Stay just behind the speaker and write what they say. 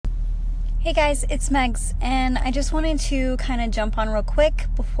Hey guys, it's Megs, and I just wanted to kind of jump on real quick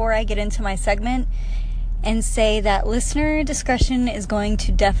before I get into my segment and say that listener discretion is going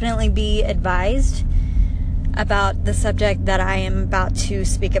to definitely be advised about the subject that I am about to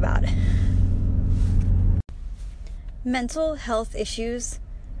speak about. Mental health issues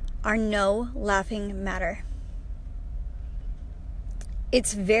are no laughing matter.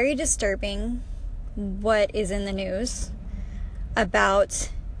 It's very disturbing what is in the news about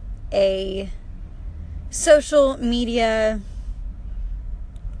a social media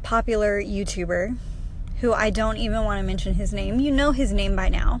popular YouTuber who I don't even want to mention his name. You know his name by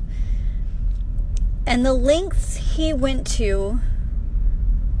now. And the lengths he went to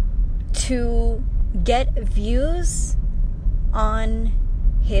get views on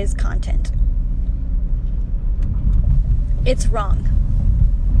his content. It's wrong.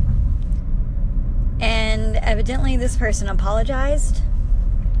 And evidently this person apologized.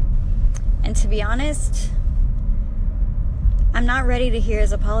 And to be honest, I'm not ready to hear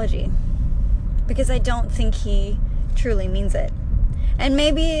his apology because I don't think he truly means it. And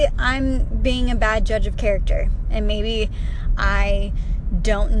maybe I'm being a bad judge of character, and maybe I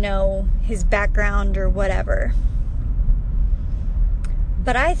don't know his background or whatever.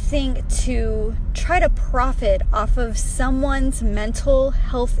 But I think to try to profit off of someone's mental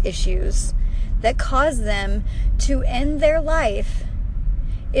health issues that cause them to end their life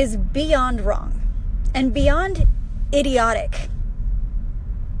is beyond wrong and beyond idiotic.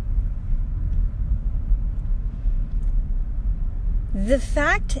 The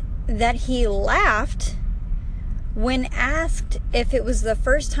fact that he laughed when asked if it was the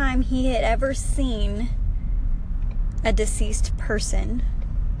first time he had ever seen a deceased person,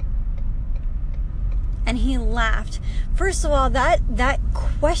 and he laughed. First of all, that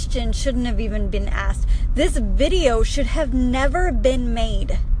question shouldn't have even been asked. This video should have never been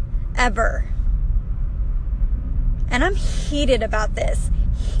made, ever. And I'm heated about this.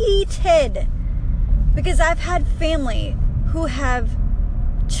 Heated. Because I've had family who have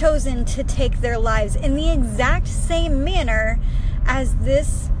chosen to take their lives in the exact same manner as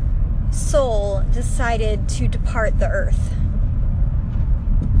this soul decided to depart the earth.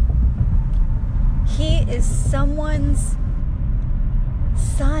 He is someone's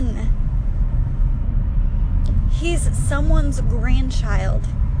son. He's someone's grandchild.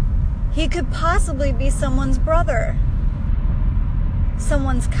 He could possibly be someone's brother,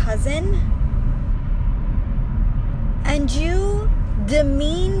 someone's cousin. And you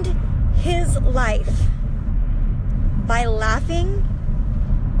demeaned his life by laughing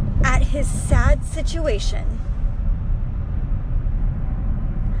at his sad situation.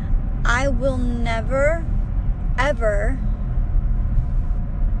 I will never, ever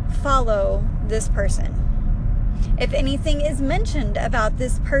follow this person. If anything is mentioned about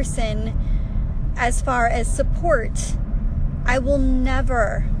this person as far as support, I will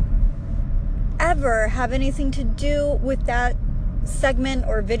never, ever have anything to do with that segment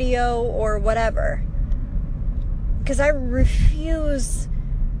or video or whatever. Because I refuse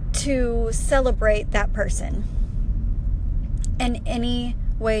to celebrate that person in any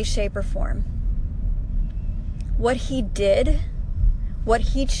way, shape, or form. What he did, what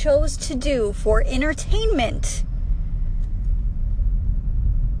he chose to do for entertainment,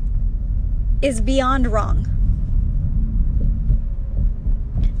 is beyond wrong.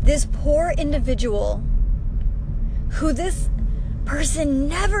 This poor individual, who this person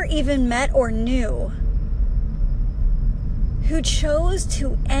never even met or knew, who chose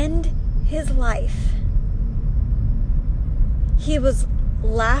to end his life, he was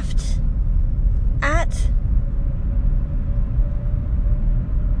laughed at,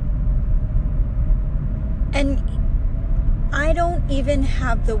 and I don't even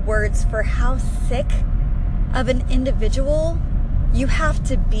have the words for how sick of an individual you have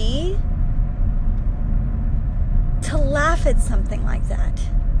to be to laugh at something like that.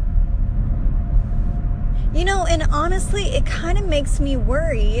 You know, and honestly, it kind of makes me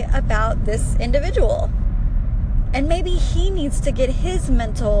worry about this individual. And maybe he needs to get his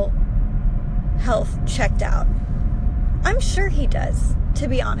mental health checked out. I'm sure he does, to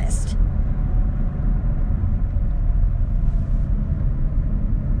be honest.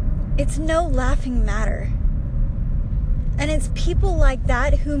 It's no laughing matter. And it's people like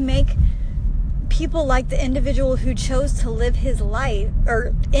that who make people like the individual who chose to live his life,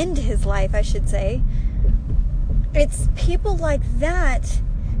 or end his life, I should say. It's people like that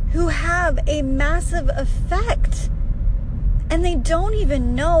who have a massive effect. And they don't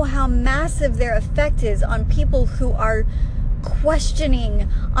even know how massive their effect is on people who are questioning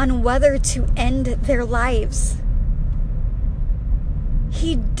on whether to end their lives.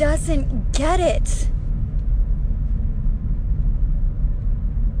 He doesn't get it.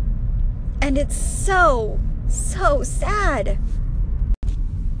 And it's so sad.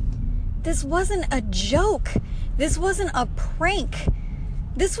 This wasn't a joke. This wasn't a prank.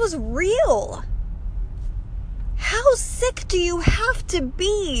 This was real. How sick do you have to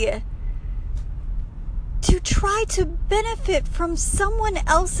be to try to benefit from someone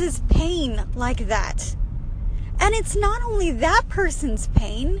else's pain like that? And it's not only that person's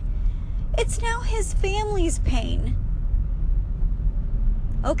pain, it's now his family's pain.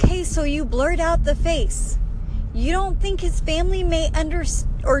 Okay, so you blurred out the face. You don't think his family may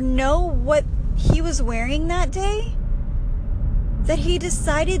or know what he was wearing that day? That he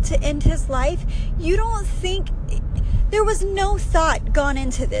decided to end his life? You don't think... There was no thought gone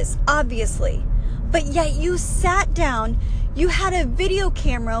into this, obviously. But yet you sat down, you had a video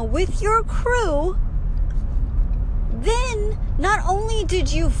camera with your crew. Then, not only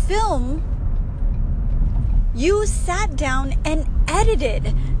did you film, you sat down and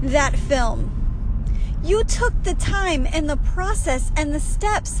edited that film. You took the time and the process and the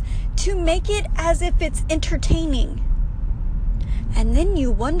steps to make it as if it's entertaining. And then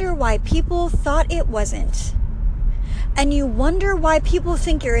you wonder why people thought it wasn't. And you wonder why people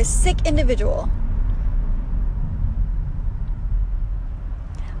think you're a sick individual.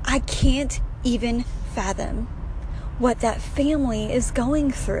 I can't even fathom what that family is going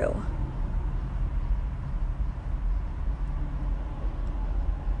through.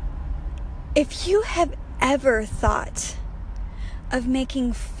 If you have ever thought of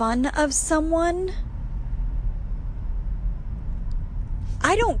making fun of someone,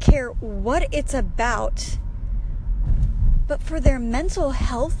 I don't care what it's about, but for their mental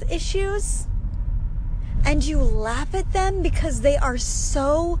health issues, and you laugh at them because they are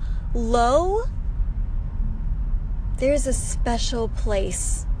so low, there's a special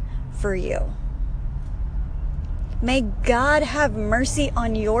place for you. May God have mercy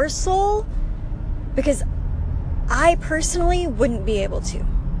on your soul, because I personally wouldn't be able to.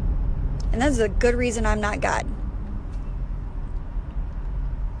 And that's a good reason I'm not God.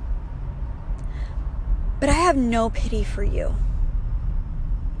 But I have no pity for you.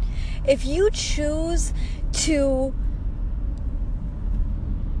 If you choose to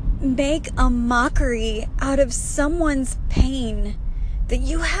make a mockery out of someone's pain, that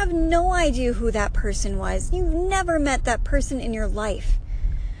you have no idea who that person was, you've never met that person in your life,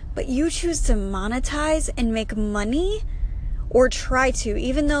 but you choose to monetize and make money, or try to,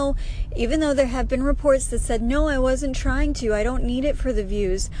 even though there have been reports that said, no, I wasn't trying to, I don't need it for the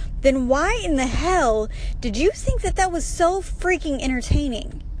views, then why in the hell did you think that that was so freaking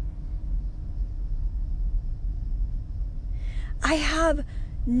entertaining? I have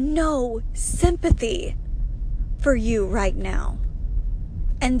no sympathy for you right now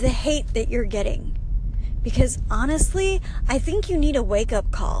and the hate that you're getting, because honestly, I think you need a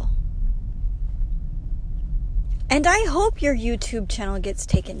wake-up call. And I hope your YouTube channel gets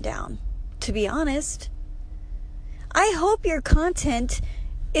taken down, to be honest. I hope your content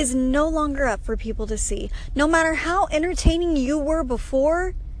is no longer up for people to see. No matter how entertaining you were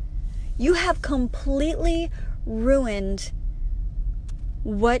before, you have completely ruined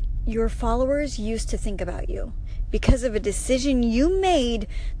what your followers used to think about you because of a decision you made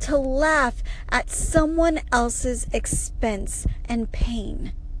to laugh at someone else's expense and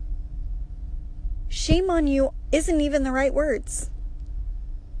pain. Shame on you isn't even the right words.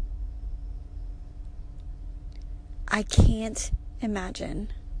 I can't imagine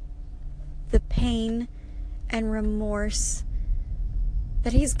the pain and remorse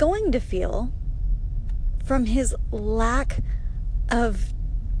that he's going to feel from his lack of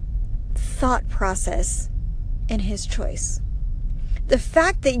thought process in his choice. The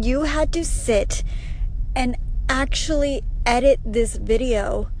fact that you had to sit and actually edit this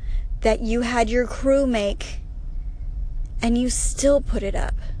video that you had your crew make, and you still put it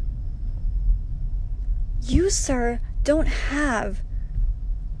up. You, sir, don't have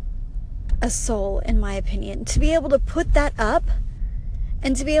a soul, in my opinion. To be able to put that up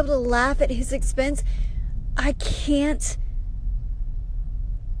and to be able to laugh at his expense, I can't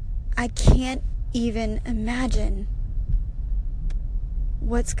even imagine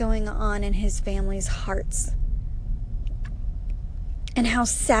what's going on in his family's hearts and how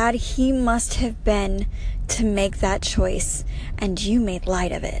sad he must have been to make that choice, and you made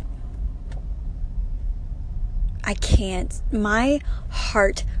light of it. I can't. My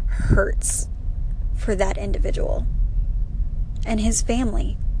heart hurts for that individual and his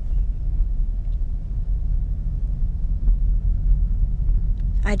family.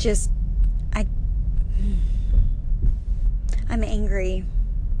 I'm angry.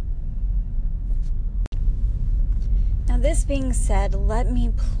 Now, this being said, let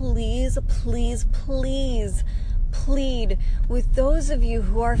me please plead with those of you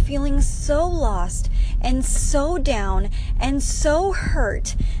who are feeling so lost and so down and so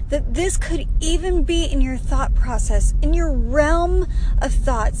hurt that this could even be in your thought process, in your realm of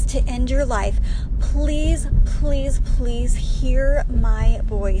thoughts to end your life. Please hear my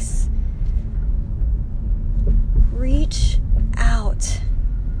voice. Reach out.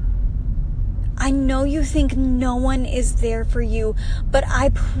 I know you think no one is there for you, but I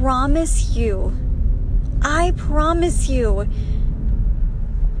promise you,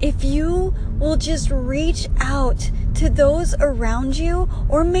 if you will just reach out to those around you,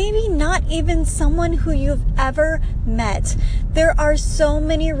 or maybe not even someone who you've ever met, there are so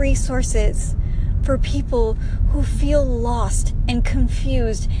many resources for people who feel lost and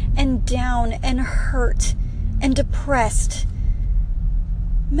confused and down and hurt and depressed.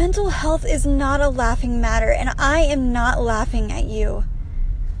 Mental health is not a laughing matter, and I am not laughing at you.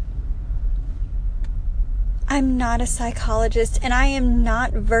 I'm not a psychologist, and I am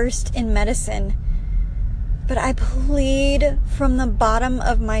not versed in medicine. But I plead from the bottom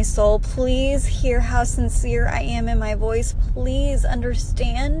of my soul, please hear how sincere I am in my voice. Please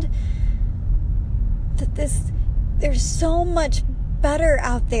understand that there's so much better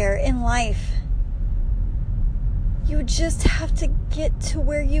out there in life. You just have to get to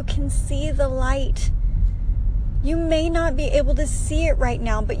where you can see the light. You may not be able to see it right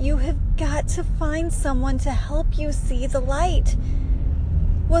now, but you have got to find someone to help you see the light.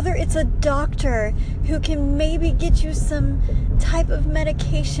 Whether it's a doctor who can maybe get you some type of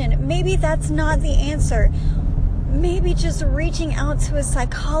medication, maybe that's not the answer. Maybe just reaching out to a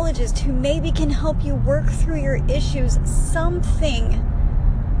psychologist who maybe can help you work through your issues. Something,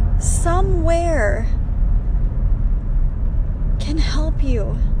 somewhere can help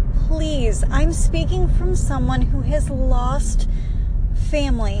you. Please, I'm speaking from someone who has lost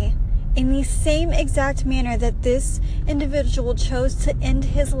family in the same exact manner that this individual chose to end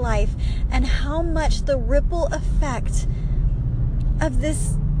his life, and how much the ripple effect of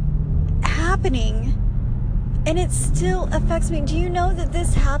this happening, and it still affects me. Do you know that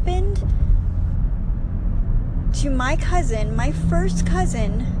this happened to my cousin, my first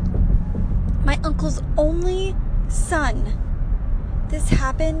cousin, my uncle's only son? This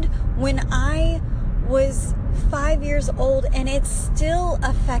happened when I was 5 years old, and it still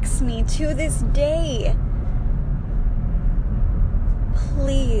affects me to this day.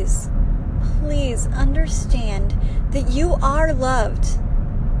 Please understand that you are loved.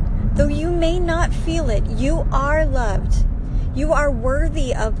 Though you may not feel it, you are loved. You are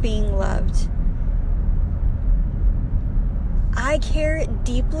worthy of being loved. I care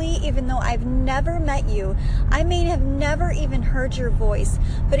deeply, even though I've never met you. I may have never even heard your voice.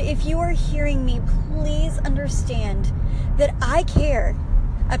 But if you are hearing me, please understand that I care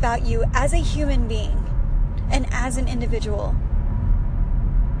about you as a human being and as an individual.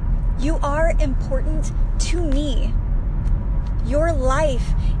 You are important to me. Your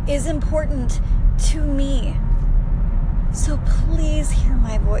life is important to me. So please hear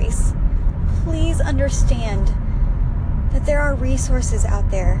my voice. Please understand that there are resources out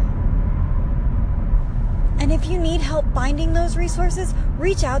there. And if you need help finding those resources,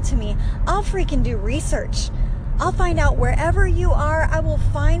 reach out to me. I'll freaking do research. I'll find out wherever you are. I will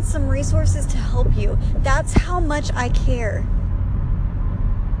find some resources to help you. That's how much I care.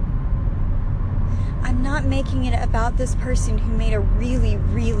 I'm not making it about this person who made a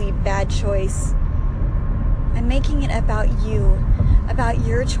really bad choice. I'm making it about you, about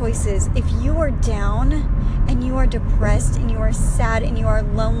your choices. If you are down and you are depressed and you are sad and you are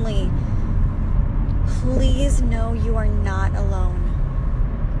lonely, please know you are not alone.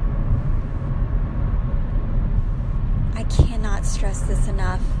 I cannot stress this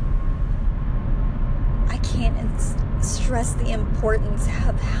enough. I can't stress the importance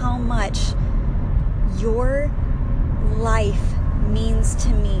of how much your life means to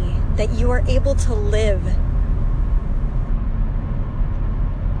me, that you are able to live.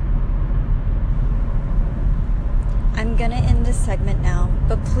 I'm gonna end this segment now,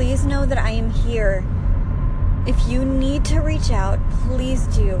 but please know that I am here. If you need to reach out, please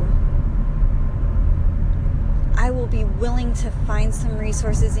do. I will be willing to find some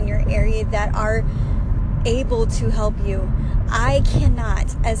resources in your area that are able to help you. I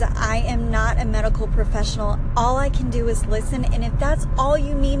cannot, as I am not a medical professional. All I can do is listen, and if that's all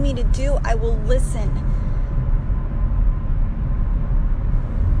you need me to do, I will listen.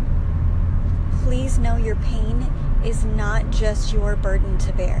 Please know your pain is not just your burden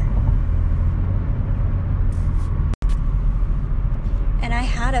to bear.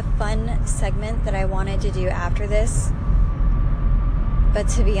 had a fun segment that I wanted to do after this, but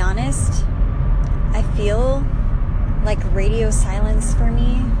to be honest, I feel like radio silence for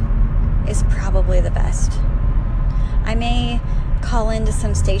me is probably the best. I may call into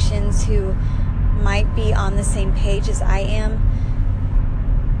some stations who might be on the same page as I am,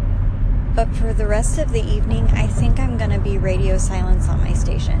 but for the rest of the evening, I think I'm going to be radio silence on my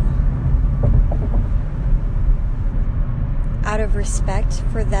station. Out of respect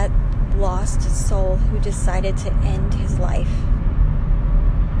for that lost soul who decided to end his life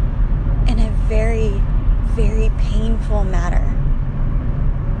in a very, very painful manner.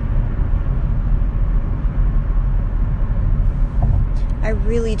 I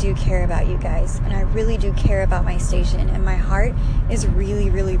really do care about you guys, and I really do care about my station, and my heart is really,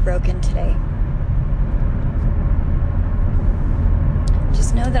 really broken today.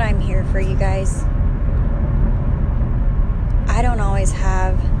 Just know that I'm here for you guys. I don't always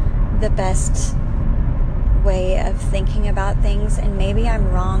have the best way of thinking about things, and maybe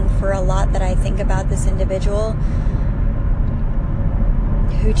I'm wrong for a lot that I think about this individual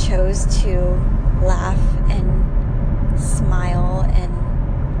who chose to laugh and smile and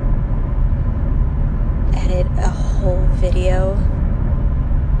edit a whole video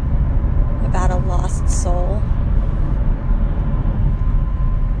about a lost soul.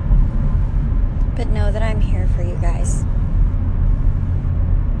 But know that I'm here for you guys.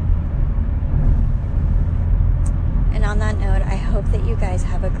 And on that note, I hope that you guys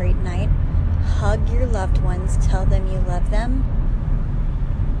have a great night. Hug your loved ones, tell them you love them.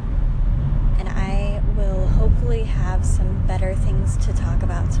 And I will hopefully have some better things to talk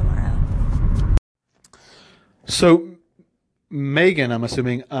about tomorrow. So, Megan, I'm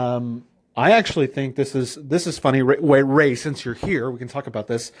assuming, I actually think this is funny. Ray, since you're here, we can talk about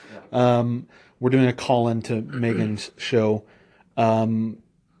this. We're doing a call-in to Megan's show.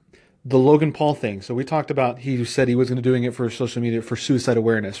 The Logan Paul thing. So we talked about, he said he was going to doing it for social media for suicide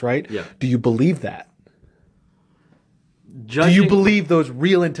awareness, right? Yeah. Do you believe that? Do you believe those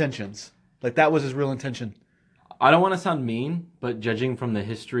real intentions? Like that was his real intention? I don't want to sound mean, but judging from the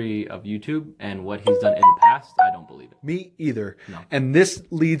history of YouTube and what he's done in the past, I don't believe it. Me either. No. And this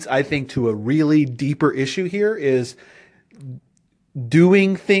leads, I think, to a really deeper issue here is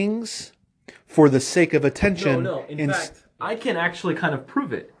doing things for the sake of attention. No. In fact, I can actually kind of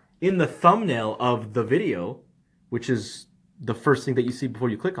prove it. In the thumbnail of the video, which is the first thing that you see before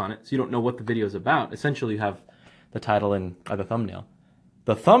you click on it, so you don't know what the video is about. Essentially, you have the title and the thumbnail.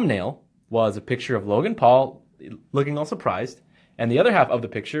 The thumbnail was a picture of Logan Paul looking all surprised, and the other half of the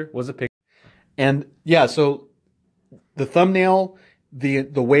picture was a picture. And yeah, so the thumbnail, the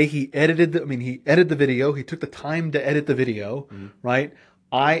way he edited, he edited the video. He took the time to edit the video, right?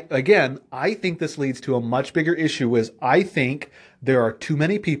 I think this leads to a much bigger issue. Is I think there are too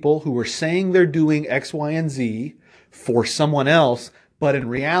many people who are saying they're doing X, Y, and Z for someone else, but in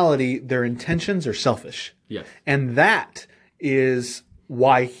reality, their intentions are selfish. Yes. And that is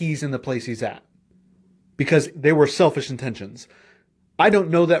why he's in the place he's at. Because they were selfish intentions. I don't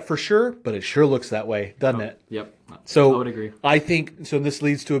know that for sure, but it sure looks that way, doesn't it? Yep. So I would agree. I think, so this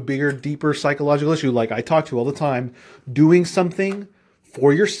leads to a bigger, deeper psychological issue, like I talk to all the time. Doing something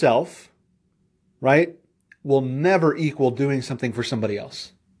for yourself, right, will never equal doing something for somebody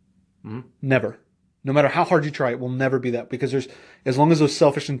else. Mm-hmm. Never. No matter how hard you try, it will never be that. Because as long as those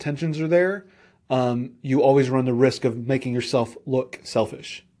selfish intentions are there, you always run the risk of making yourself look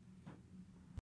selfish.